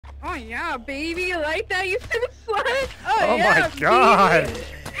Oh yeah, baby, you like that? You said slut. Oh yeah, my god. Baby.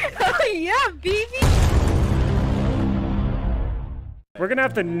 Oh yeah, baby. We're gonna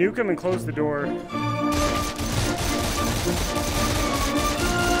have to nuke him and close the door.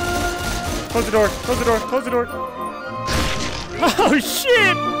 Close the door, close the door, close the door. Oh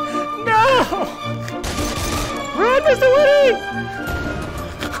shit! No! Run, Mr. Woody!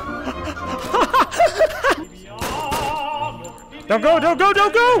 Don't go, don't go,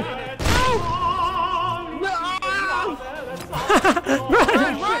 don't go!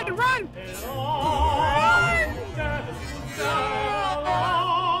 Run, run, run!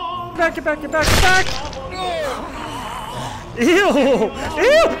 Back, get back, get back, get back! Ew!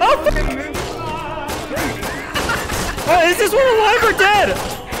 Ew! Oh, is this one alive or dead?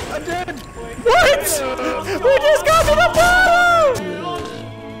 I'm dead! What? We just got to the bottom!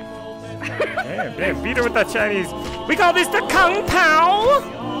 Damn, beat her with that Chinese. We call this the Kung Pao!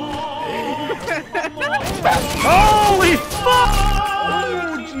 Holy fuck!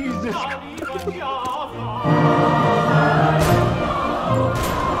 Oh, Jesus!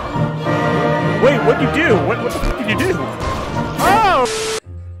 Wait, what'd you do? What the fuck did you do? Oh!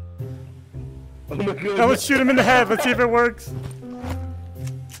 Oh my god. Now let's shoot him in the head. Let's see if it works.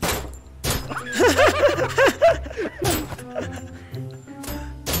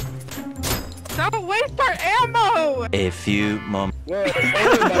 Don't waste our ammo! A few moments. Whoa, oh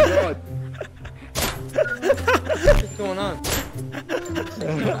my god. What's going on?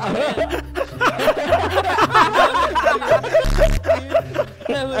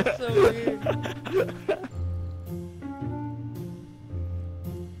 That looks so weird.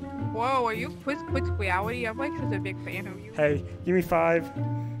 Whoa, are you ChrisQuitsReality? I'm like such a big fan of you. Hey, give me 5.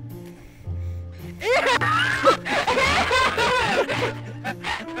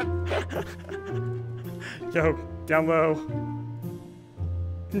 Yo, down low.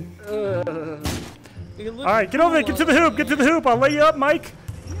 Alright, get over there, get to the hoop, get to the hoop. I'll lay you up, Mike.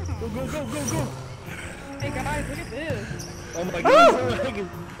 Go, go, go, go, go. Hey guys, look at this. Oh my god, it's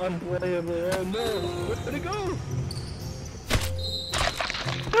unplayable. Oh no, where'd it go?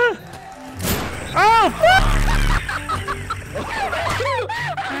 Oh, fuck!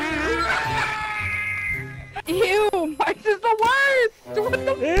 Ew, Mike's is the worst! What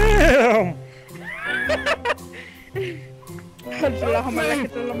the Ew!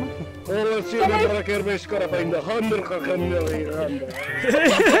 Oh, see the tracker mesh find the 100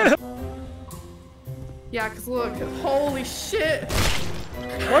 Yeah, cause look, holy shit!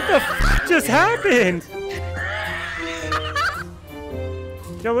 What the f just happened?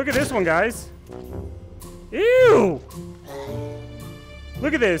 Yo, look at this one, guys. Ew!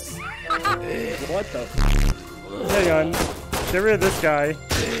 Look at this. What the? Hang on. Get rid of this guy.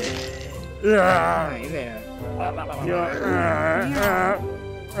 Oh!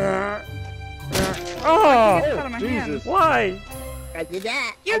 Oh, Jesus. Why? Do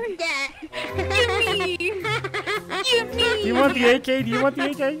you want the AK? Do you want the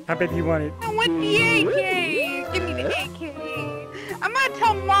AK? I bet you want it. I want the AK! Give me the AK! I'm gonna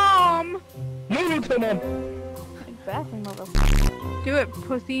tell Mom! No, no, tell Mom. Exactly, motherfucker. Do it,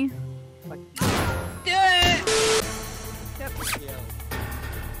 pussy. Do it! Yep.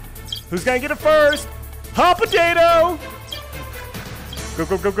 Who's gonna get it first? Hot potato! Go,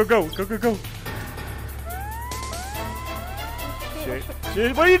 go, go, go, go, go, go, go. Shit.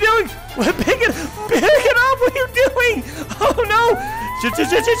 Shit, what are you doing? Pick it up! What are you doing? Oh no! Shit, shit,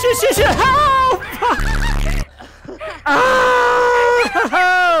 shit, shit, shit, shit, shit! Help! Oh!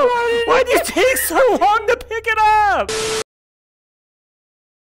 Why do you take so long to pick it up?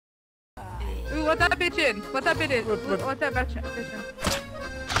 Ooh, let that bitch in. Let that bitch in. What? Let that bitch in.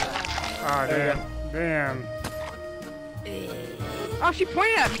 Oh, damn. Damn. Oh, she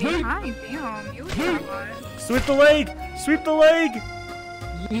pointed at me. Hi, damn. You look so Sweep the leg! Sweep the leg!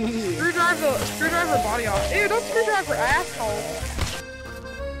 Screwdriver body off. Ew, don't screwdriver asshole.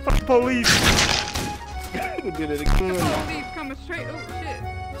 Fuck the police! We did it again. Police coming straight. Oh, shit.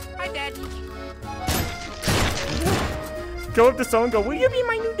 Hi, Daddy. Go up to someone and go, will you be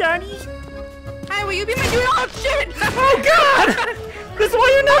my new daddy? Hi, will you be my new— oh, shit! Oh, God! This is why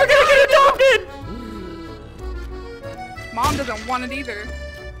you're never gonna get adopted! Mom doesn't want it either.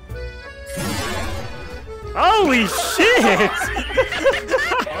 Holy shit! Hey,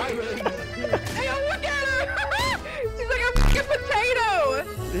 look at her! She's like a fucking potato!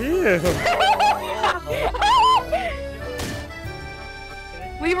 Ew.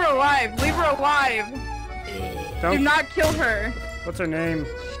 Leave her alive! Leave her alive! Do Don't. not kill her! What's her name?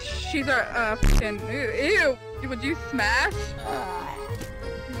 She's our, fucking— ew! Would you smash?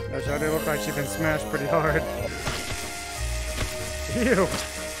 Gosh, they look like she's been smashed pretty hard. Ew.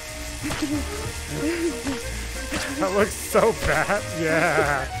 That looks so bad.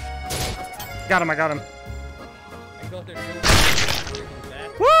 Yeah. Got him, I got him.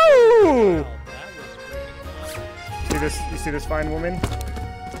 Woo! See this? You see this fine woman?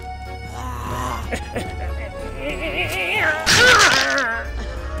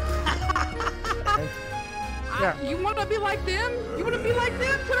 Yeah. You wanna be like them? You wanna be like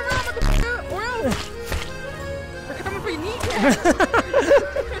them? Turn around with the or else. We're coming for your kneecap.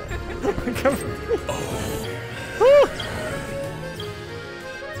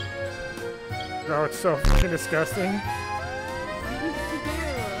 Oh, it's so fucking disgusting.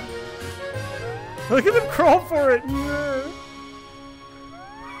 Look at them crawl for it.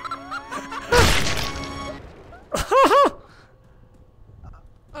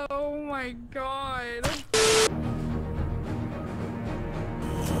 Oh my god.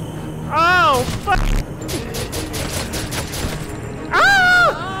 Oh, fuck.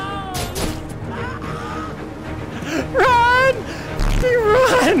 Ah! Run!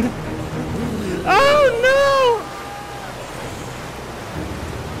 Run! Oh no!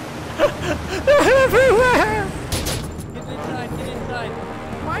 They're everywhere! Get inside, get inside.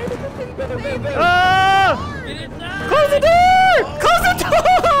 Why is this thing so safe? Get inside! Close the door! Close the door!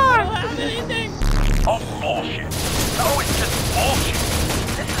 Oh, bullshit. No, it's just bullshit.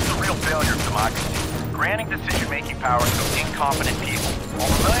 This is the real failure of democracy. Granting decision-making power to incompetent people.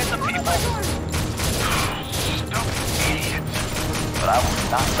 While millions of people... Stupid idiots. But I will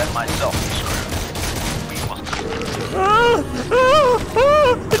not let myself be screwed. We must...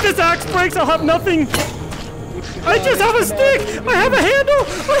 If this axe breaks, I'll have nothing. I just have a stick. I have a handle.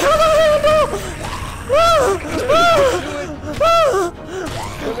 I have a handle.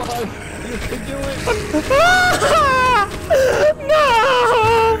 Come on, you can do it. No!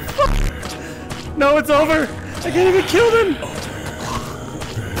 No, it's over. I can't even kill them.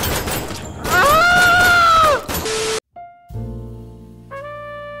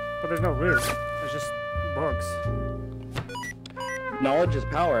 But there's no loot. There's just books. Knowledge is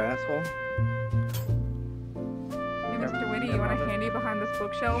power, asshole. Hey, Mr. Witty, you want a handy behind this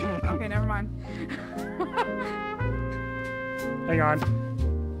bookshelf? Okay, never mind. Hang on.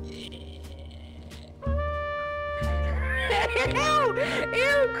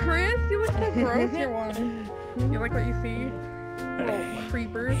 Ew, Chris, you look so gross. You're one. You like what you see? Little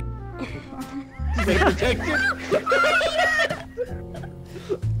creepers. Stay protected.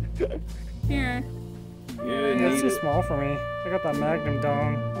 Here. That's too small for me. I got that Magnum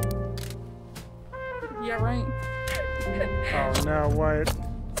dong. Yeah, right. Oh no, what?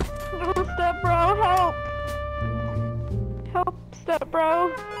 Oh, step bro, help! Help, step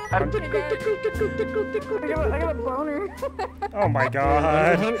bro. I got a boner. Oh my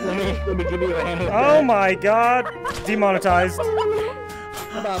god. Let me give you a hand. Oh my god. Demonetized.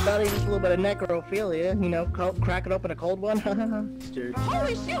 How about buddy, just a little bit of necrophilia, you know, crack it open a cold one? Sure.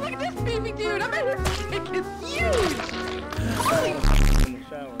 Holy shit, look at this baby dude! I bet his dick is huge! Holy In the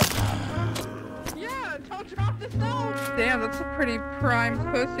shower. yeah, don't drop the stone! Damn, that's a pretty prime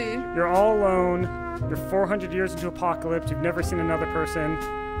pussy. You're all alone. You're 400 years into apocalypse. You've never seen another person.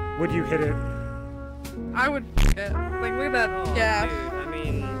 Would you hit it? I would it. Like, look at that gas. Dude, I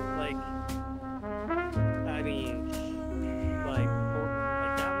mean, like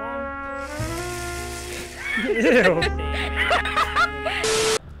that long? Ew.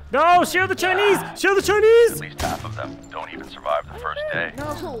 No, share the Chinese! Share the Chinese! At least half of them don't even survive the first day.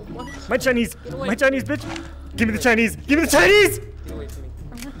 No, My Chinese! My Chinese, bitch! Give me the Chinese! Give me the Chinese! Get away from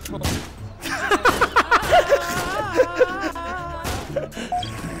me.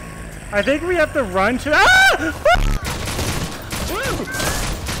 I think we have to run to. Ah!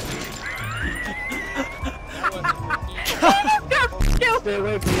 Stay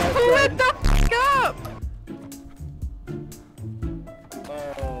away from that pull side. it the f up!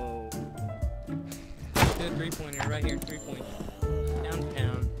 Oh. Get a 3-pointer right here, 3-point.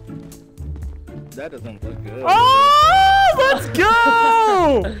 Downtown. That doesn't look good. Oh, let's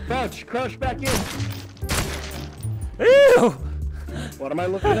go! Crouch back in. Ew! What am I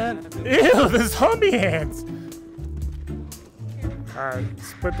looking at? Ew, the zombie hands! Alright,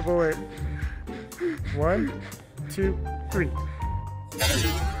 split the bullet. 1, 2, 3.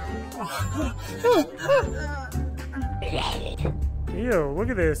 Ew, look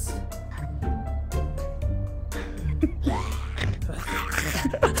at this.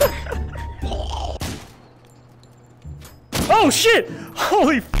 Oh shit!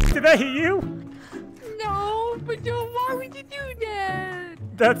 Holy f, did that hit you? No, but don't, why would you do that?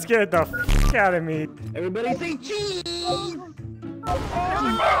 That scared the f out of me. Everybody say cheese!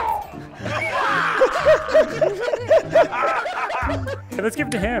 Hey, let's give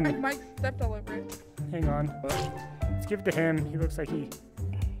it to him. Mike stepped all over it. Hang on. Let's give it to him. He looks like he...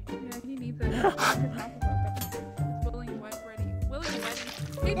 Yeah, he needs it. His mouth is open. It's willing, wet, ready. Willing, ready.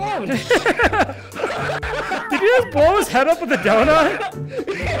 Hey, Did you just blow his head up with a donut?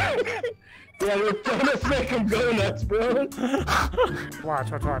 Yeah, those donuts make him go nuts, bro. Watch.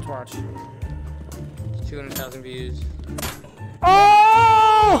 200,000 views.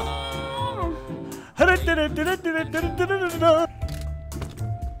 Oh!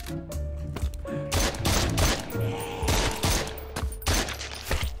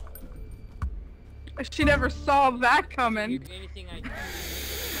 She never saw that coming. Anything I do.